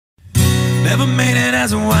Never made it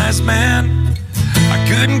as a wise man. I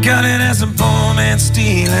couldn't cut it as a poor man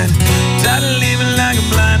stealing. Tired of living like a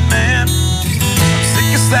blind man. I'm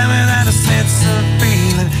sick of slamming without a sense of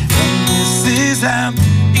feeling. And this is how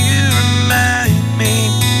you remind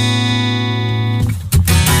me.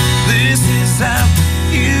 This is how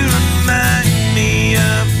you remind me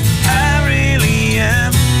of I really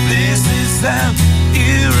am. This is how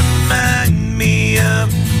you remind me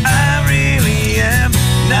of I really am.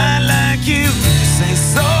 Not like you to say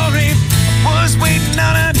sorry. I was waiting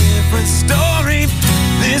on a different story.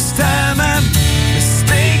 This time I'm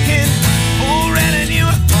mistaken for renting you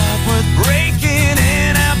a heart worth breaking.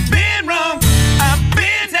 And I've been wrong, I've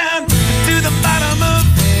been down to the bottom of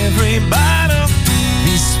every bottle.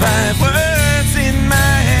 These 5 words in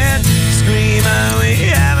my head scream out, we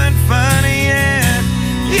haven't fun yet,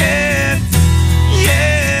 yet,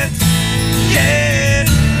 yet, yet,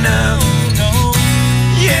 no, no,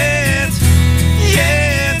 yet,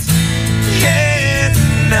 yet, yet,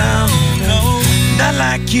 no, no. Not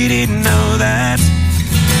like you didn't know that.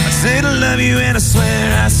 I said I love you and I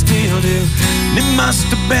swear I still do. And it must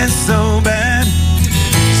have been so bad.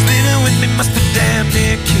 Living with me must have damn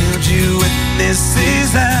near killed you. And this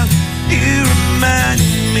is how you remind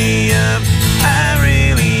me of I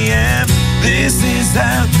really am. This is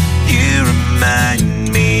how you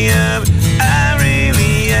remind me of I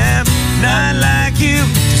really am. Not like you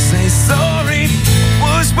to say sorry.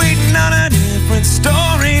 Was waiting on a different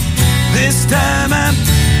story. This time I'm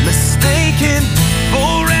mistaken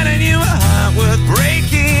for renting you a heart worth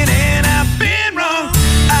breaking. And I've been wrong,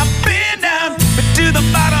 I've been down, but to the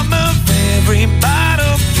bottom of every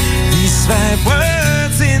bottle. These 5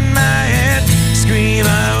 words in my head scream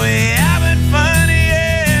out, we haven't fun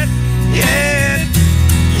yet, yet,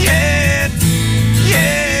 yet,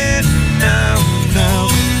 yet, no, no,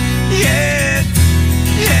 yet,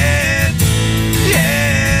 yet,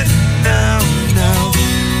 yet, no, no,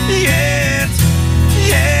 yet,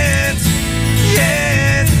 yet,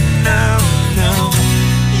 yet, no, no,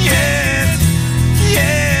 yet,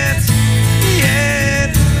 yet, yet,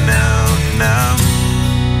 no, no.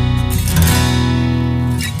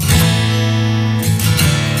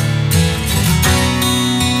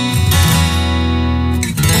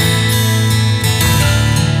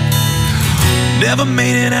 Never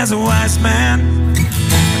made it as a wise man.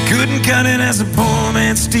 I couldn't cut it as a poor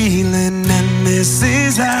man stealing. And this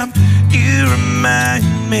is how you remind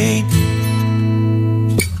me.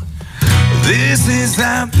 This is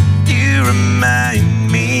how you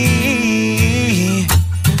remind me.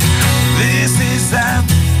 This is how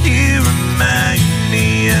you remind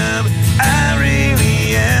me of I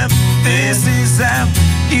really am. This is how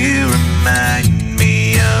you remind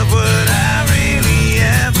me of what I really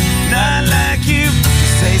am. Not like you to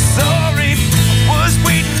say sorry. I was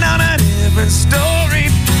waiting on a different story.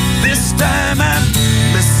 This time I'm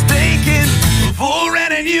mistaken for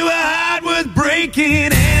renting you a heart worth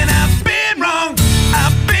breaking. And I've been wrong,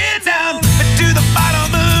 I've been down to the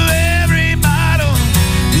bottom of every bottle.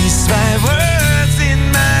 These 5 words in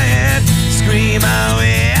my head scream out,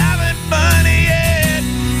 we haven't fun yet,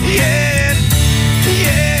 yet,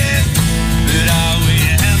 yet. But are we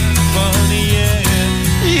having fun yet,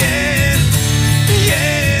 yet,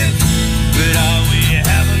 yet? But are we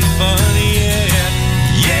having fun yet,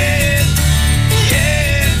 yet,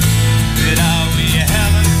 yet? But are we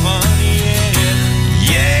having fun yet,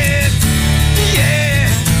 yet,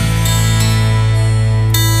 yet?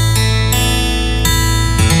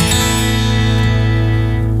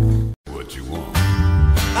 What you want?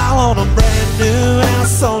 I want a brand new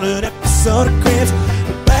house on an episode of Cribs, a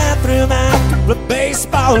bathroom out with a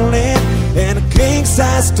baseball in, and a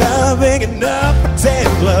king-size tub big enough for 10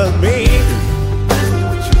 plus me.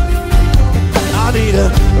 I need a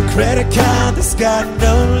credit card that's got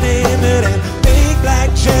no limit, and a big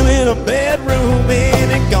black gym in a bedroom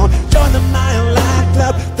in, and gonna join the Mile High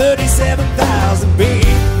Club, 37,000B.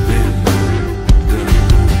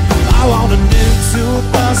 I want a new tour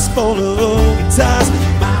bus full of old guitars,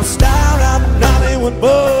 my style on Hollywood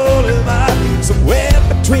Boulevard. Somewhere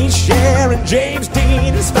between Cher and James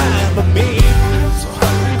Dean is fine for me.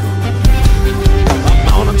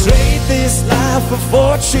 I'm gonna trade this life for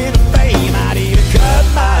fortune and fame. I'd even cut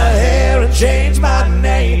my hair and change my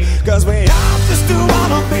name, 'cause we all just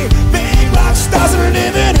wanna be big rock stars and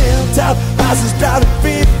live in hilltop houses driving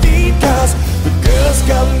 15 cars. The girls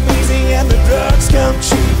come easy and the drugs come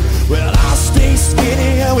cheap. Well, I'll stay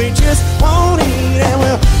skinny and we just won't eat, and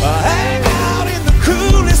we'll hang out in the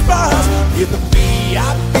coolest bars, in the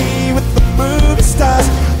VIP with the movie stars.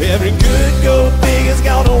 Every good gold digger's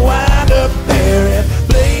gonna wind up there, and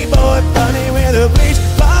Playboy bunny with a bleached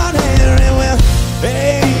blonde hair, and we'll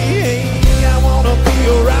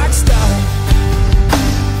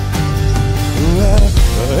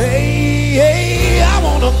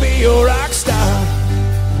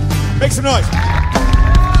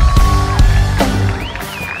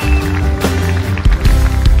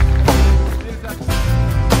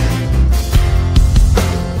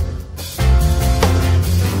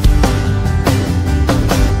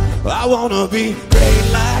wanna be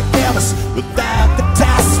great like Elvis without the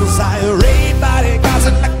tassels. Hire 8 bodyguards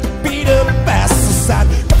and like to beat up bastards. I'd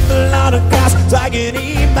cut a lot of guys so I can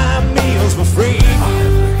eat my meals for free.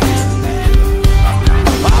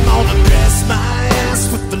 I'm gonna dress my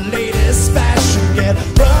ass with the latest fashion, get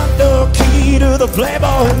front door key to the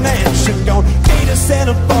Playboy Mansion. Gonna date a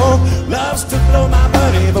centerfold, loves to blow my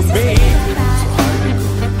money for me.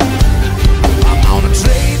 I'm gonna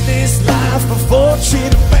trade this life for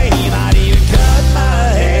fortune and fame. I'd even cut my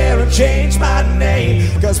hair and change my name,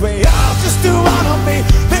 cause we all just do wanna be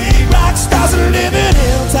big rock stars and live in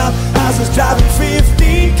hilltop houses, driving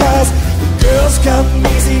 15 cars. The girls come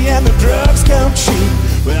easy and the drugs come cheap.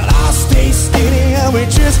 Well, I'll stay skinny and we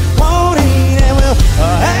just won't eat, and we'll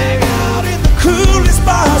hang out in the coolest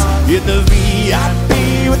bars, in the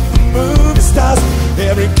VIP with the movie stars.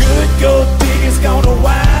 Every good gold digger's gonna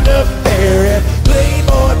wind up there at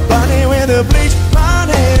Playboy Bunny with a bleached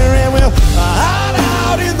blonde hair, and we'll hide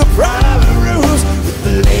out in the private rooms with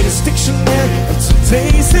the latest dictionary of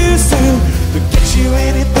today's who's who, to get you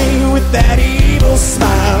anything with that evil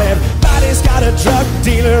smile. Everybody's got a drug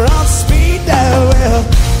dealer on speed dial. Well,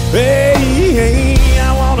 hey,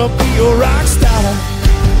 I wanna be a rock star.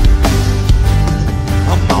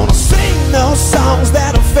 I'm gonna sing those songs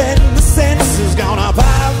that offend the senses, gonna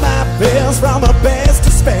buy my pills from the best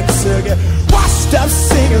dispenser, get washed up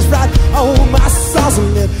singers right on my songs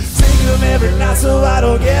and then sing them every night so I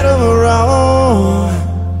don't get them wrong.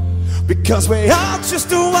 Because we all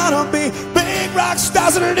just wanna be big rock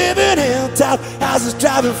stars and live in hilltop houses,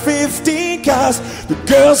 driving 15 cars. The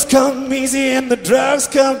girls come easy and the drugs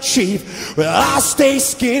come cheap. Well, I'll stay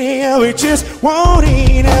skinny and we just won't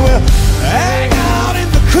eat, and we'll hang out in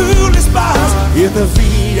the coolest bars, in the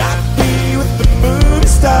VIP with the movie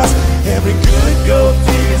stars. Every good gold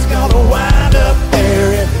digger's gonna wind up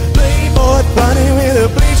there at Playboy Bunny with a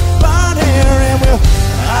bleached blonde hair, and we'll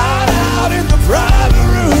hide out in the private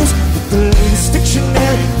rooms with the latest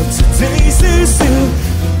dictionary of today's who's who,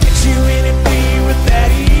 get you anything with that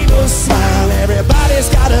evil smile. Everybody's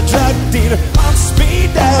got a drug dealer on speed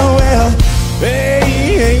dial. Well,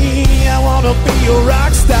 hey, I wanna be a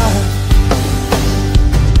rock star.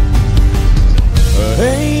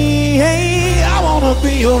 Hey, I wanna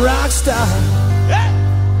be a rock star.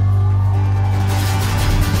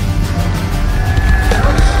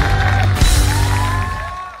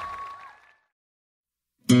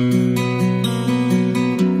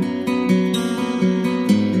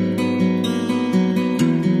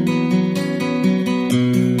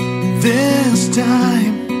 This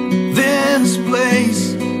time, this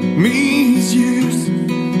place, misuse,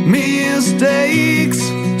 mistakes,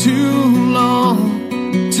 too long,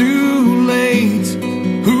 too late.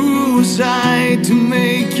 Who's I to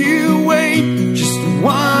make you wait? Just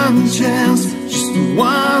one chance, just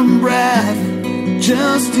one breath,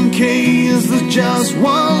 just in case there's just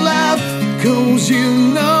one left. Cause you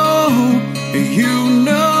know, you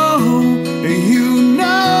know, you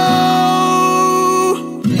know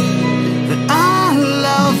that I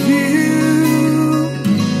love you.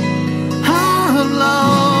 I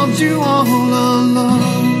loved you all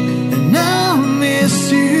along, and I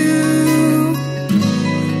miss you.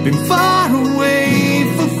 Been far away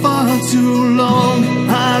for far too long.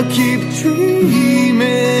 I keep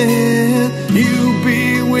dreaming you'll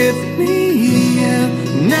be with me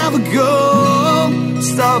and never go.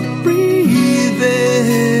 Stop breathing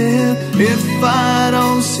if I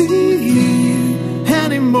don't see you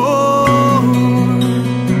anymore.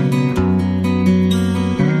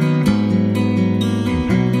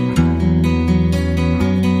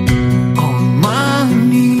 On my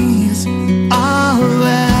knees I'll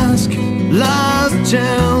ask, last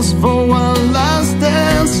chance for one last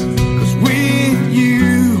dance. Cause with you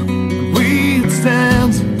we'd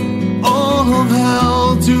stand all of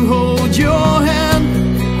hell to hold your hand.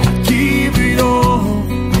 I'd give it all,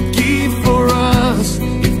 I'd give for us,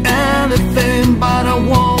 if anything, but I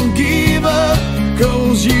won't give up.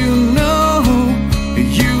 Cause you know,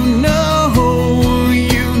 you know,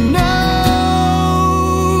 you know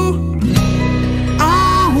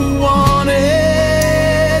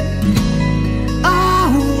I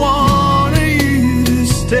wanted you to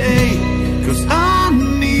stay. Cause I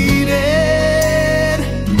need it,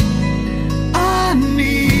 I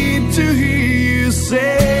need to hear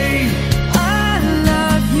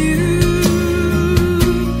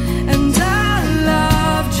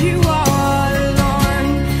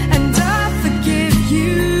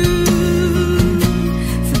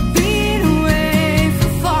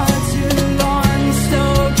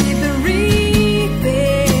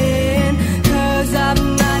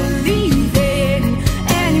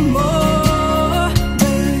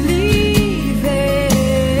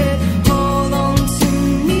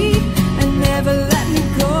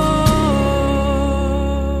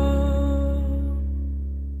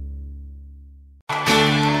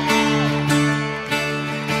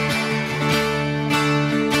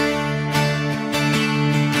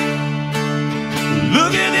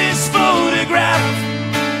Look at this photograph.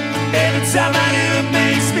 Every time I do it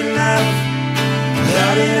makes me laugh.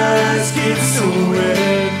 How did our eyes get so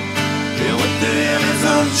red? And what the hell is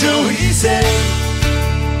on Joey's head?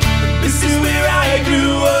 This is where I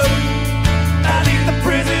grew up. I need the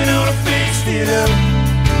prison or I fixed it up.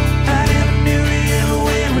 I never knew the other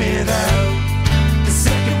way without the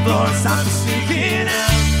second floor, I'm sneaking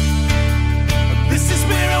out. This is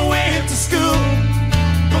where I went to school.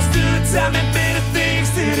 Most of the time had better things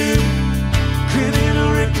to do.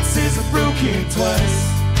 Criminal record says I've broken twice.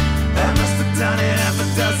 I must have done it half a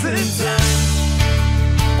dozen times.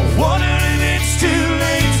 I wonder if it's too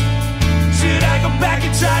late. Should I go back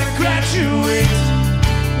and try to graduate?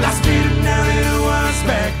 Lost me to now than it was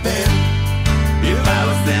back then. If I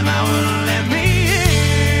was them, I wouldn't let me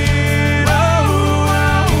in. Oh,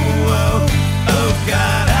 oh, oh, oh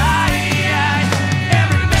God,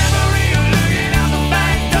 every memory of looking out the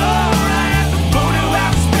back door. I had the photo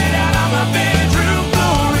out spit out on my bedroom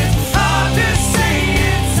floor. It's hard to say,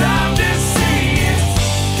 it's hard to say it's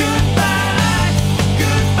goodbye,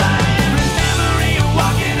 goodbye. Every memory of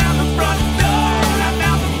walking out the front door. I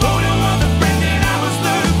found the photo of the friend that I was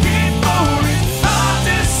looking for. It's hard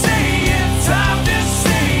to say, it's hard to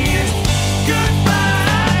say it's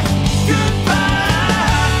goodbye, goodbye.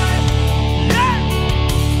 Yeah.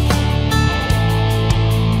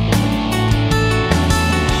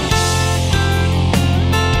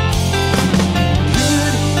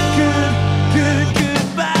 Good,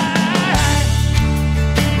 goodbye.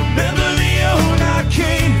 Remember the old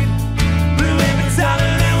arcade, blew every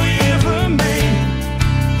dollar that we ever made.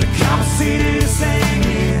 The conversation is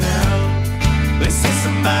hanging out. They say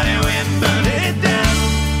somebody went and burned it down.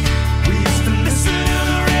 We used to listen to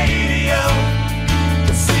the radio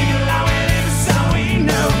and sing along with every song we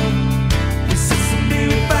know. We said someday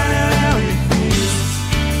we'd find out how it feels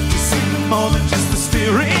to see more than just the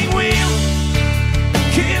steering wheel.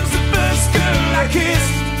 Kim's the first girl I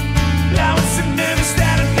kissed. I was so nervous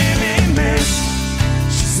that I never missed.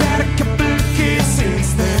 She's had a couple of kids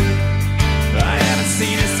since then. I haven't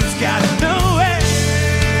seen her since God knows where.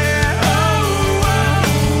 Oh, oh,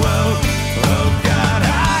 oh, oh God,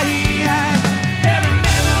 every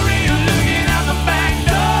memory of looking out the back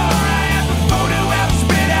door. I had the photo out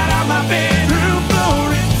spread out on my bedroom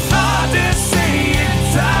floor. It's hard to say,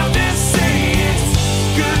 it's hard to say it's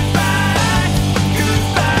goodbye,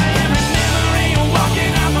 goodbye. Every memory of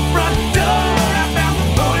walking out the front door. I found the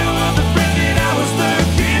photo of the friend that I was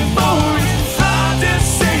looking for. It's hard to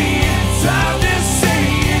say, it's hard to say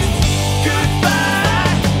it's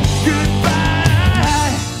goodbye,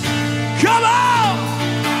 goodbye. Come on!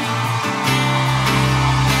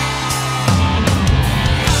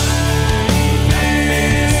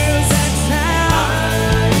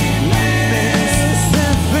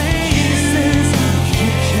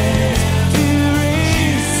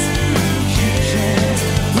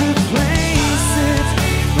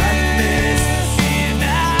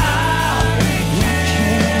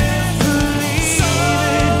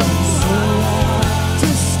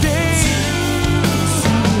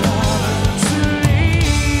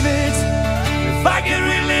 If I could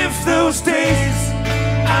relive those days,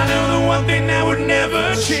 I know the one thing that would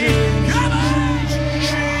never change. Come on!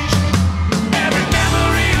 Every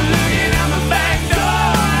memory of looking out the back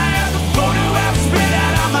door. I have the photo out spread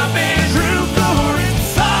out on my bedroom floor.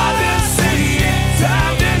 It's hard to say, it's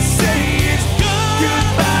hard to say it's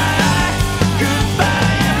goodbye,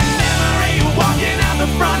 goodbye. Every memory of walking out the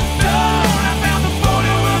front door. I found the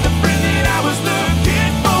photo of the friend that I was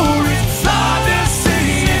looking for. It's hard to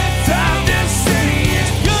say, it's hard to say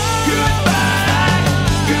it's goodbye,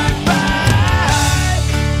 goodbye.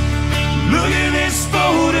 Look at this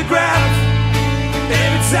photograph.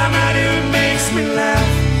 Every time I do it makes me laugh.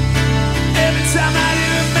 Every time I do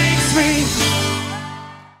it makes me.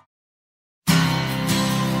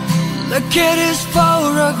 Look at his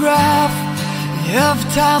photograph. Every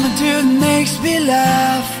time I do it makes me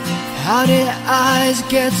laugh. How did eyes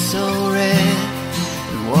get so red?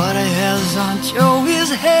 And what the hell's on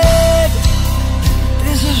Joey's head?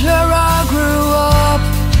 This is where I grew up.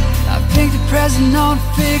 I picked the present on,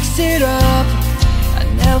 fixed it up. I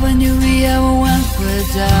never knew we ever went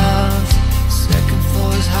without. Second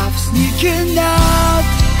floor is half sneaking out.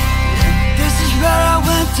 This is where I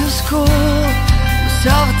went to school.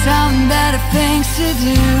 Myself a thousand better things to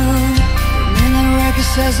do. The record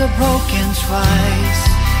says I've broken twice.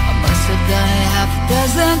 I must have done it half a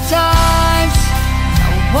dozen times. I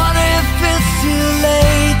wonder if it's too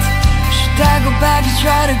late. Should I go back and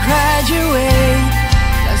try to graduate?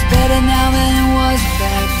 That's better now than it was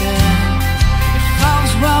back then. If I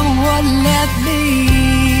was wrong, it wouldn't let me.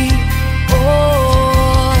 Oh.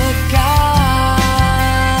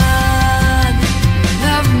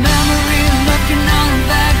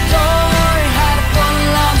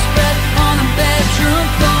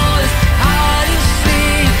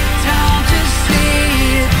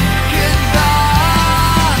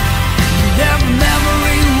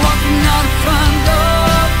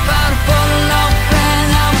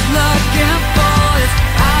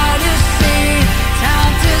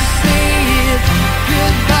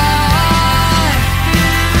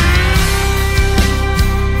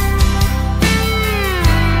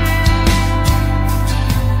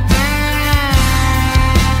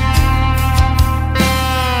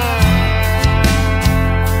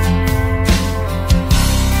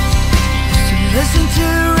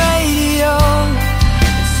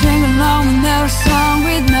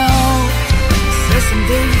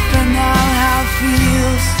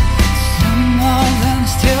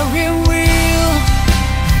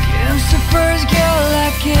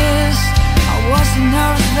 so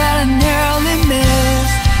nervous that I nearly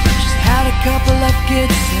missed. Just had a couple of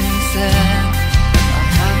kids since then. I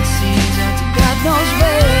haven't seen her to God knows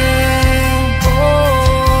when.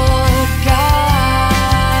 Oh God,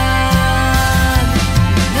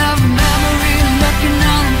 never memory looking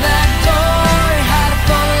on the back door. Had a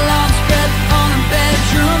photo on spread on the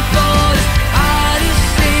bedroom floor. It's hard to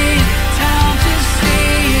see, time to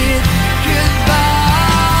see it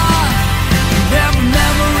goodbye. Never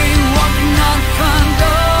memory walking on the front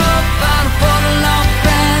door. Found a photo long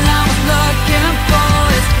friend I was looking for.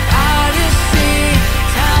 It's hard to see,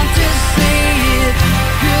 time to see it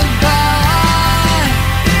goodbye.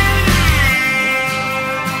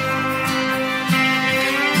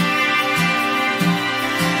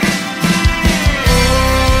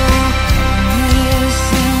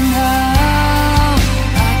 Missing now,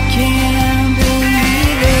 I can't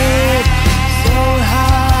believe it. So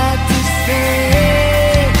hard to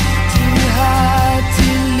say, too hard to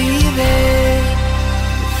leave it.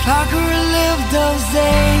 If I could relive those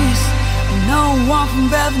days, no one from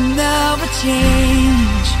bed would never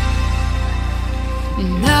change.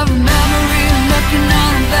 Never memory looking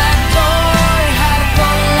on the back door. Had a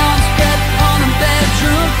photo on spread on the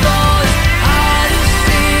bedroom floor. It's hard to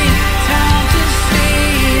see, time to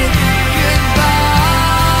see it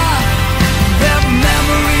goodbye. Never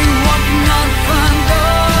memory walking on the front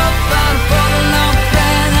door. Found a photo long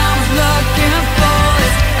friend I was looking for.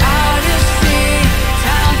 It's hard to see,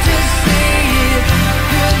 time to see it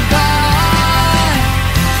goodbye.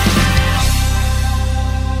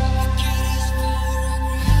 Look at his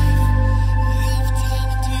photograph. Every time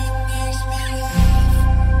I do it makes me laugh.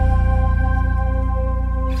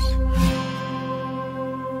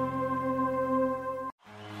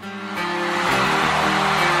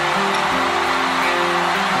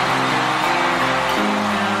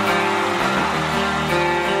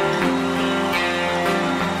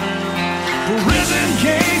 Prison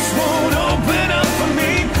gates won't open up for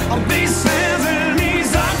me. On these hands and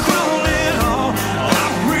knees I'm crawling on. I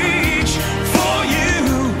reach for you.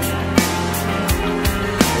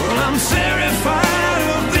 Well, I'm terrified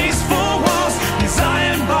of these four walls. These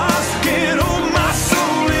iron bars can't hold my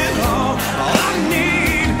soul in all. All I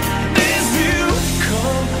need is you.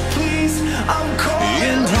 Come, please, I'm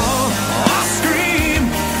calling. All I scream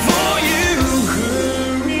for you.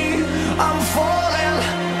 Hurry, I'm falling,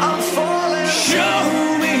 I'm falling. Show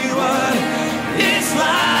me what it's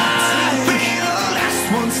like. Be the last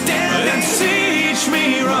one standing. And teach me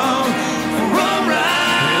wrong from right.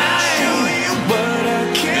 And I'll show you what I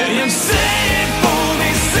can. And say it for me,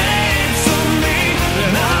 say it to me.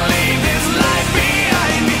 And I'll leave this life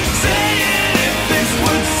behind me. Say it if this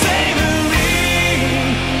would save me.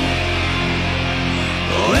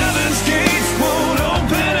 Heaven's gates won't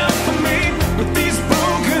open up for me. With these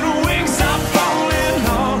broken wings I'm falling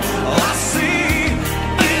on. All I see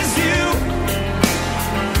is you.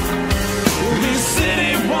 These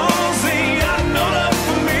city walls ain't got no love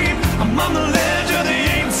for me. I'm on the ledge of the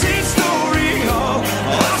 18th story. All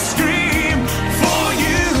I scream for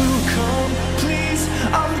you. Come, please,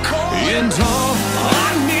 I'm calling. And all I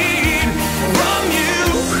need from you.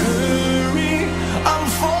 Hurry, I'm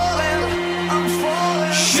falling, I'm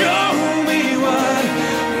falling. Show me what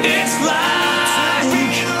it's like. Be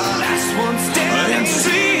the last one standing. And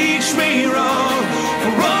teach me wrong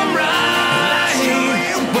from right. Show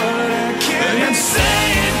you what I can. And say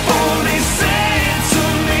it for me, say it to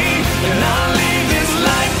me. And I'll leave this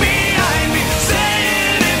life behind me. Say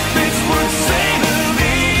it if it's worth saving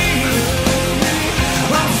me.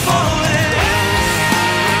 I'm falling.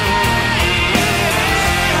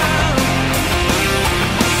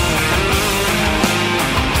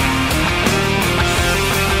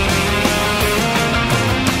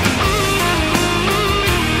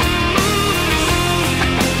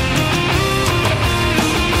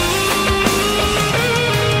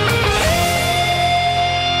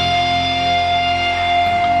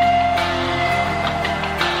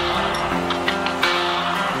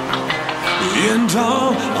 And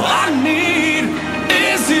all I need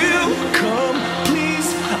is you. Come, please,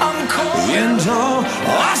 I'm calling. And all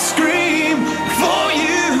I scream for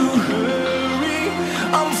you. Hurry,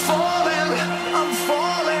 I'm falling, I'm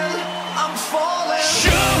falling, I'm falling.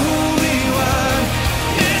 Show me what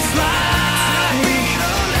it's like. Be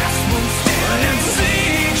the last one standing. And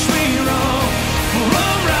teach me wrong from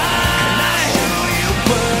right. And I'll show you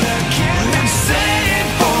what I can. And say it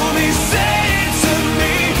for me, say it to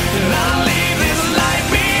me. And I'll leave this life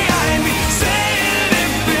behind me. Say it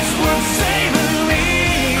if it's worth saving me.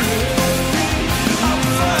 I'm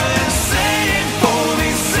falling.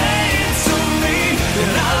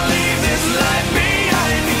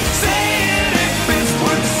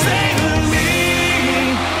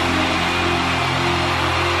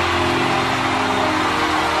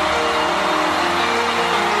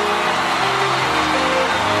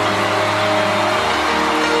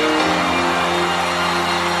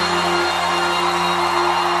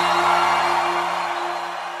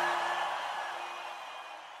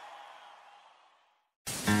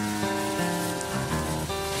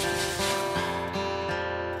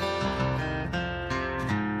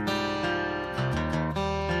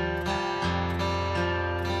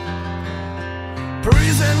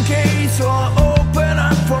 listen, gates will open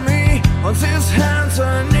up for me. On these hands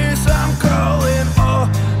and knees I'm calling. Oh,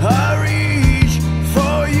 I reach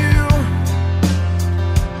for you.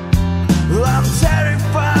 I'm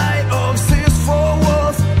terrified of these four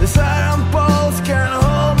walls. The silent balls can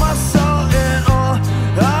hold my soul, and all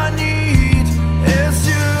I need is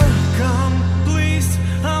you. Come, please,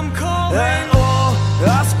 I'm calling. And all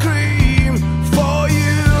I scream for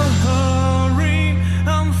you. Hurry,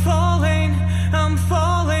 I'm falling, I'm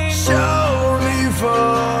falling. Show me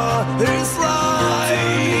for this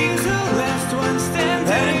light, the last one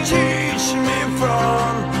standing, and teach me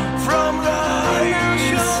from lies. I'll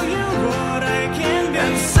show you what I can be.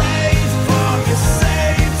 And say it for me,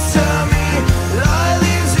 say it to me. I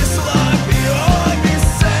live this life beyond me.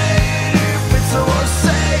 Say it if it's worth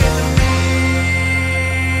saying to me.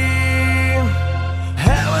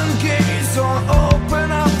 Heaven gates don't open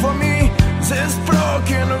up for me. These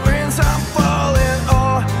broken wings I'm falling.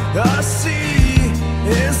 All I see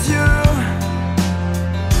is you.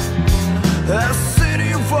 The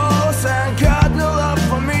city falls and got no love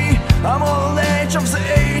for me. I'm on the edge of the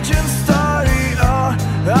aging story. Oh,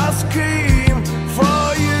 I scream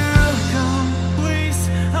for you. Come, please,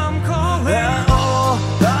 I'm calling. And all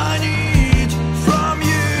I need from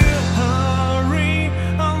you. Hurry,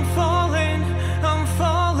 I'm falling, I'm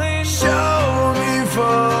falling. Show me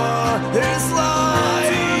for this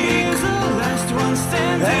light, the last one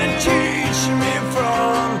standing, and teach me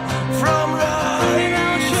from lies.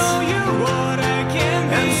 I'll show you what I can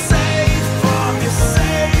be. And say it for me,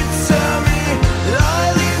 say it to me. I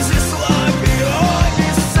live this life beyond me.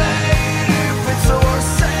 Say it if it's worth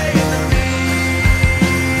saying to me.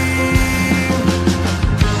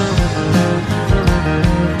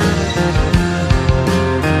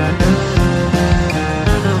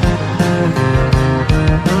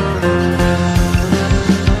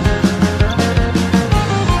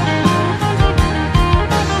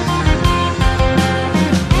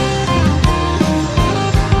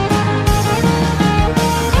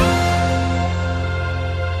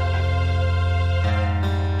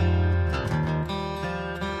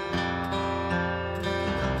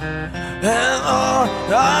 And all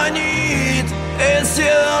I need is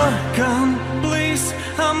you. Come, please,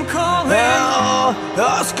 I'm calling. And all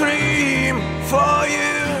I scream for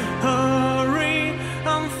you. Hurry,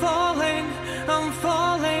 I'm falling, I'm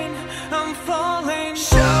falling, I'm falling.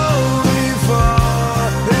 Show me for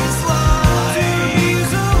this light,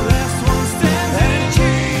 the last one standing, and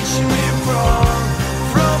teach me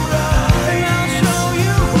from lies. I'll show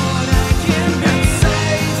you what I can be. And say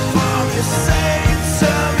it for me, say it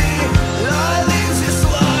to me. I live this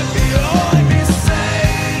life beyond me. Say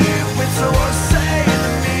it if it's worth saying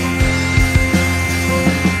to me.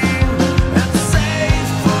 And say it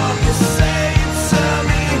for me, say it to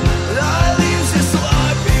me. I live this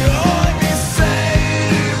life beyond me. Say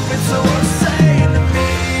it if it's worth saying to me.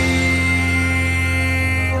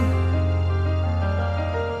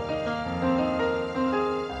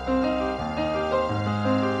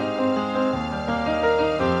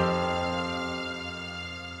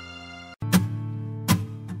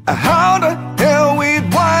 How the hell we'd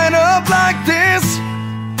wind up like this?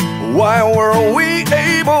 Why were we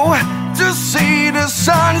able to see the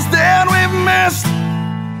signs that we've missed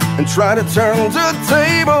and try to turn the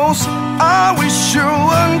tables? I wish you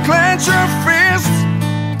unclench your fists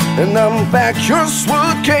and unpack your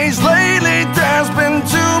suitcase. Lately there's been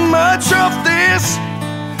too much of this,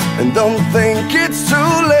 and don't think it's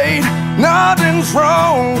too late. Nothing's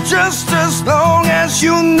wrong, just as long as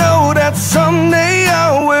you know that someday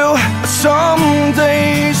I will.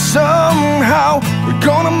 Someday, somehow, we're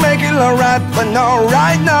gonna make it alright, but not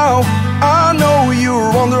right now. I know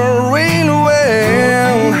you're wondering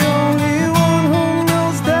when. The only one who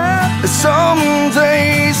knows that.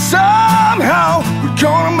 Someday, somehow, we're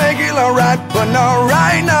gonna make it alright, but not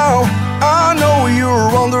right now. I know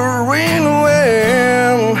you're wondering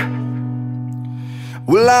when.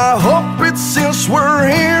 Well, I hope it since we're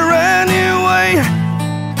here anyway,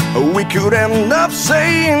 we could end up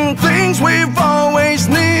saying things we've always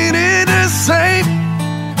needed to say.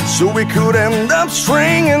 So we could end up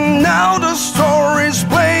stringing out the stories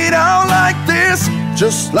played out like this.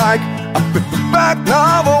 Just like a paperback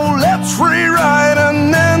novel, let's rewrite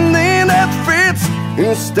an ending that fits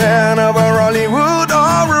instead of a Hollywood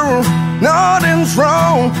horror. Nothing's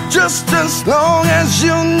wrong, just as long as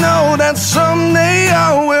you know that someday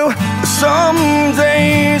I will.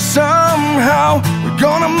 Someday, somehow, we're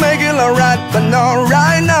gonna make it alright, but not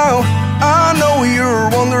right now. I know you're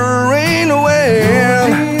wondering when.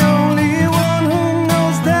 You're the only one who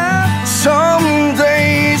knows that.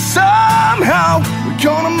 Someday, somehow, we're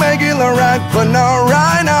gonna make it alright, but not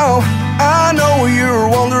right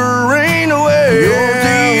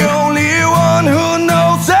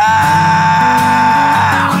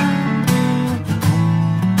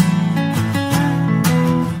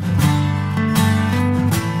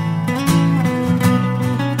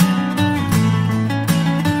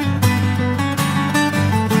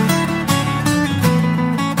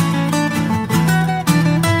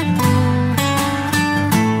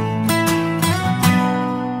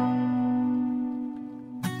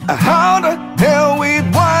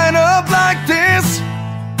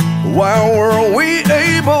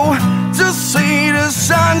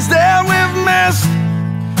signs that we've missed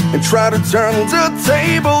and try to turn the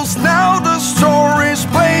tables. Now the story's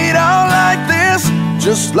played out like this,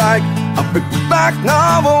 just like a paperback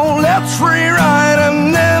novel. Let's rewrite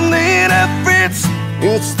and ending that fits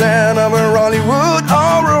instead of a Hollywood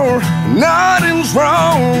horror. Nothing's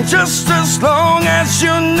wrong, just as long as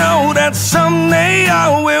you know that someday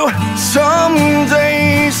I will.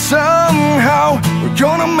 Someday, somehow, we're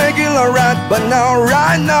gonna make it alright. But now,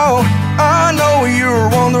 right now, I know you're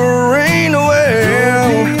wondering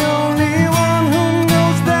well. You're the only one who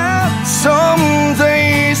knows that.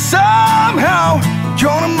 Someday, somehow, we're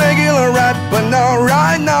gonna make it alright. But now,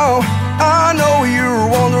 right now, I know you're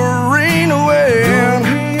wondering well. You're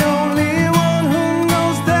the only one who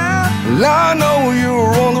knows that. I know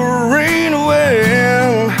you're wondering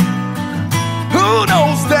well. Who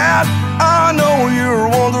knows that? I know you're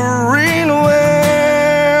wondering well.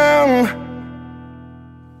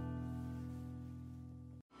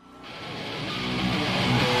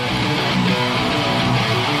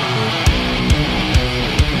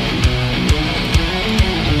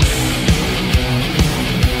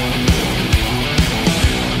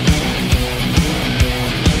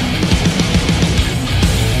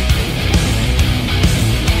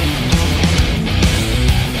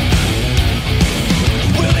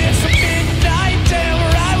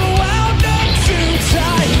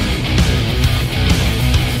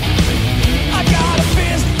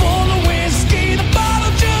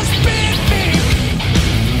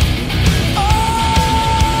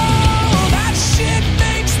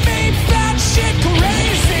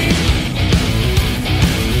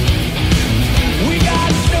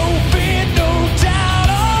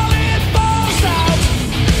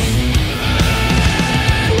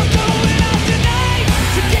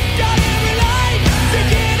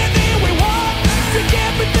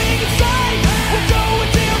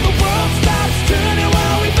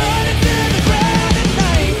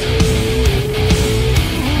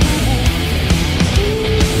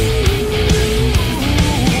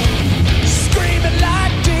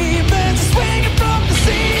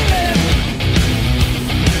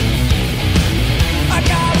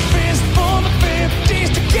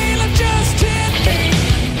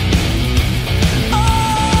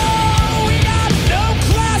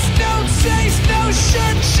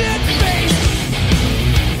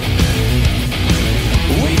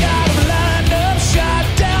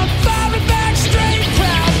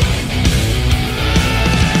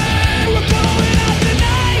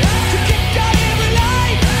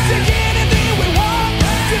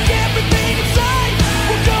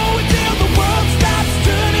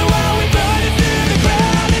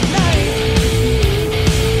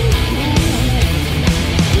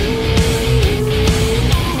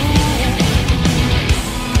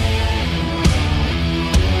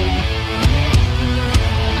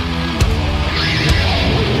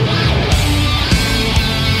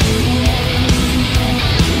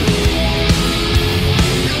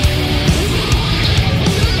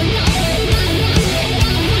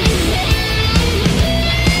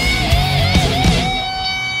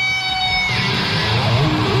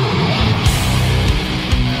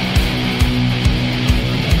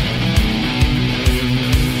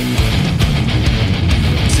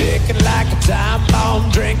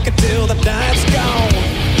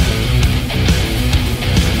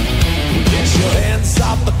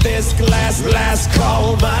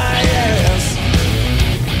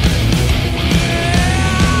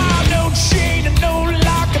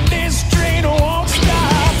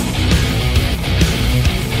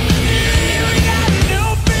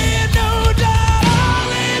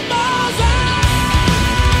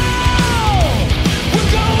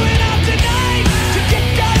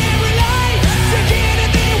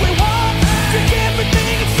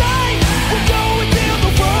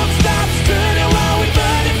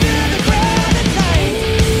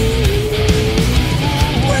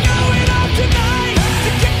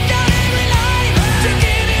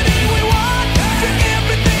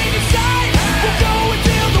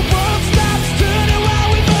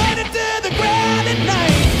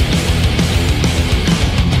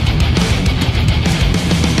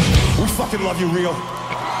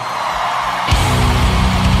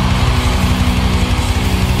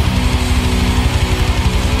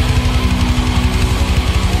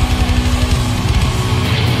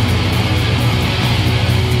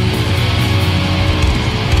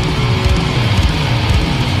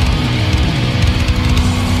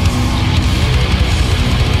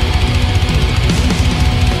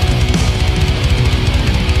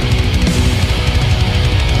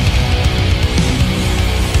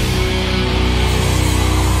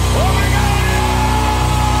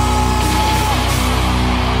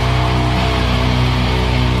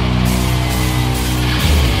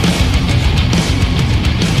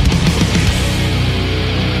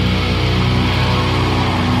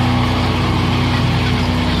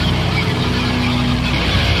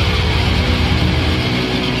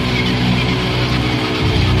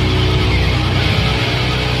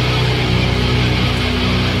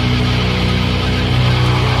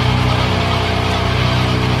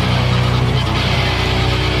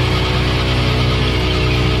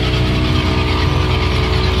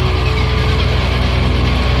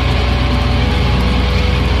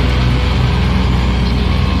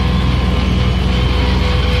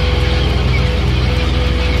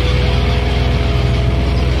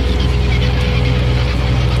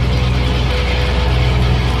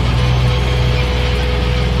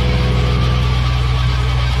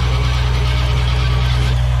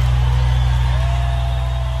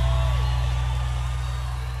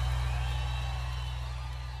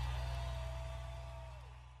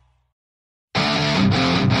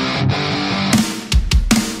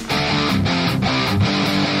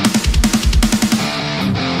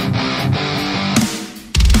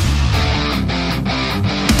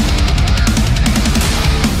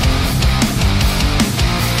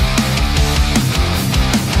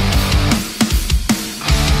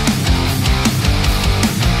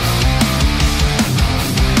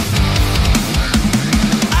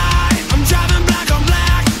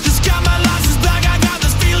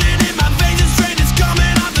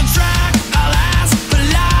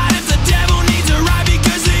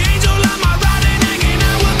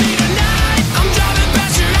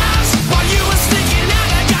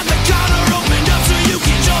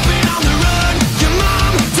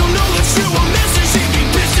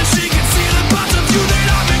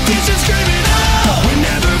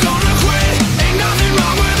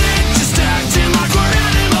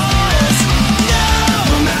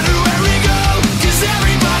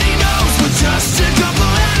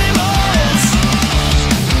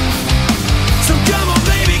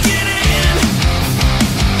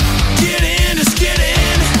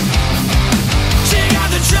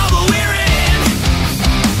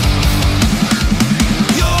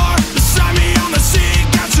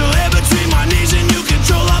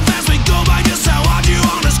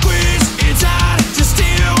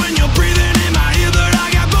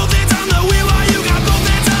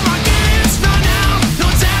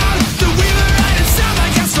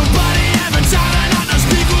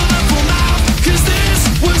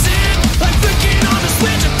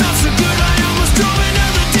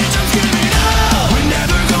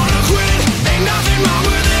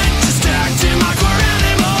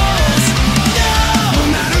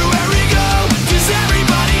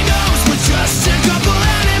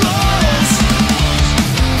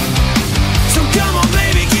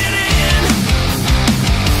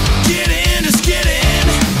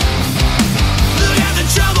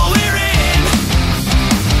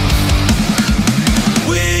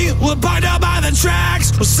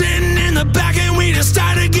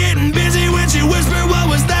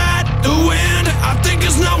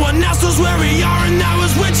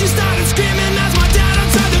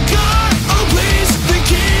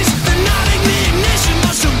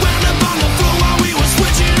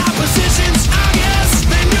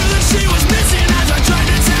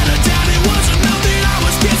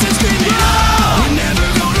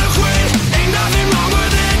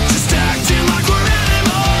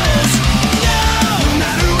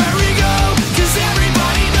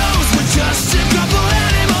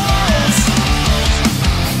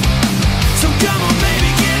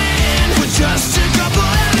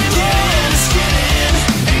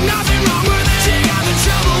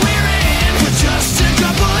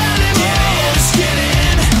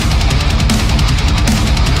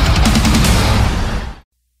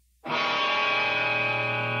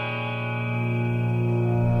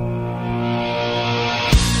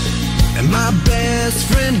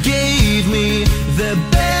 friend gave me the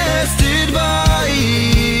best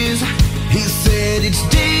advice. He said each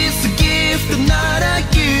day's a gift, the night I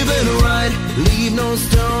give it right. Leave no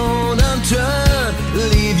stone unturned,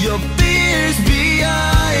 leave your fears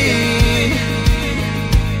behind,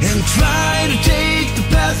 and try to take the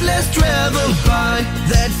path less traveled by.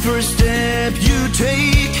 That first step you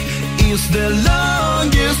take is the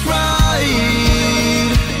longest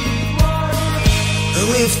ride.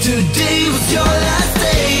 If today was your last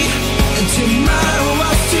day and tomorrow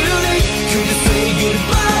was too late, could you say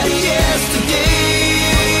goodbye to yesterday?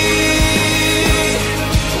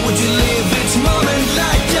 Would you live each moment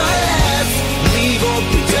like your last? Leave all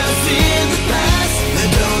pictures in the past and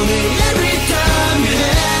donate every time you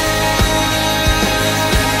have.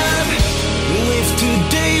 If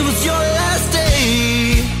today was your last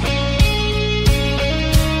day,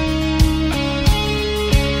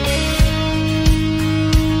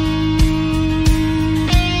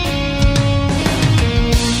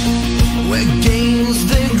 where gains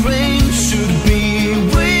that reign should be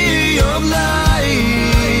way of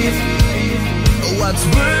life. What's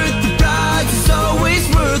worth the price is always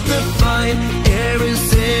worth the fight. Every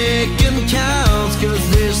second counts, cause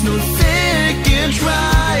there's no second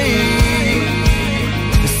try.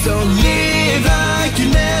 So live like you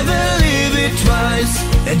never live it twice,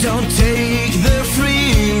 and don't take the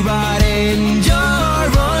free ride in your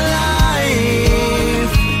own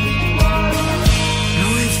life.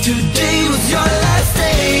 If today was your last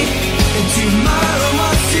day and tomorrow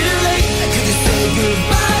was too late, could you say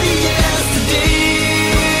goodbye to yesterday?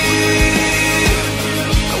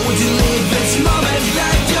 Would you live each moment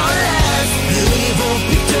like your last? Leave all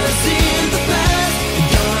pictures in the past and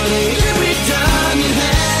donate every time you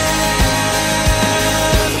have.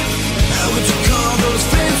 Would you call those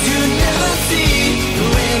friends you never see,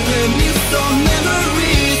 reminisce on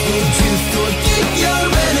memories? Would you forget your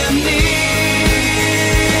enemies?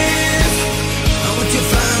 Would you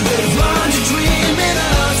find that one you dream in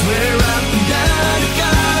us, where up and down you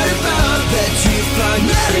got about, that you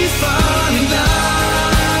finally fall in love?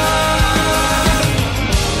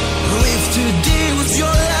 If today was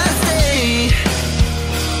your last day,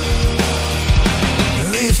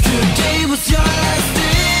 if today was your last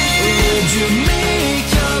day, would you make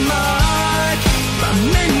your mark by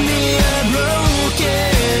many a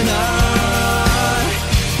broken heart?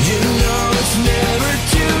 You know it's never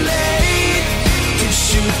too late to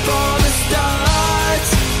shoot for the stars,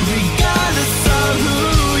 regardless of who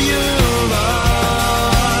you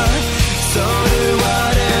are. So do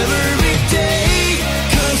whatever it takes,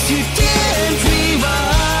 cause you can't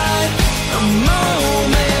rewind a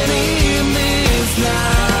moment in this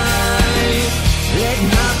life. Let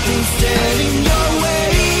nothing stand in your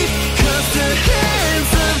way, cause the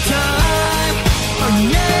hands of time are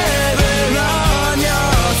never on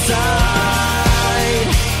your side.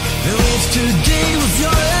 If today was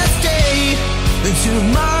your last day and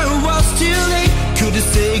tomorrow was too late, could you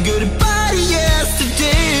say goodbye to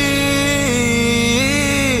yesterday?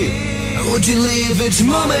 Would you live each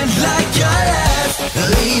moment like your last?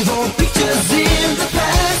 Leave all pictures in the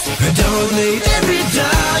past and donate every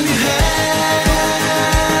dime you have.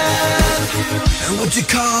 And would you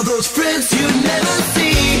call those friends you never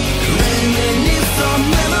see,